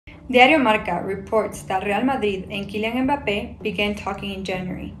Diario Marca reports that Real Madrid and Kylian Mbappé began talking in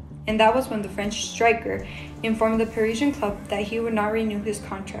January, and that was when the French striker informed the Parisian club that he would not renew his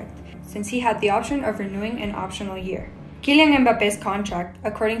contract, since he had the option of renewing an optional year. Kylian Mbappe's contract,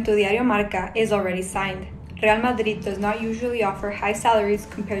 according to Diario Marca, is already signed. Real Madrid does not usually offer high salaries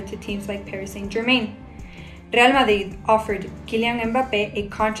compared to teams like Paris Saint-Germain. Real Madrid offered Kylian Mbappé a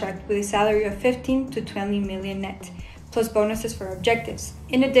contract with a salary of 15 to 20 million net, plus bonuses for objectives.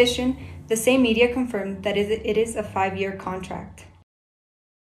 In addition, the same media confirmed that it is a 5-year contract.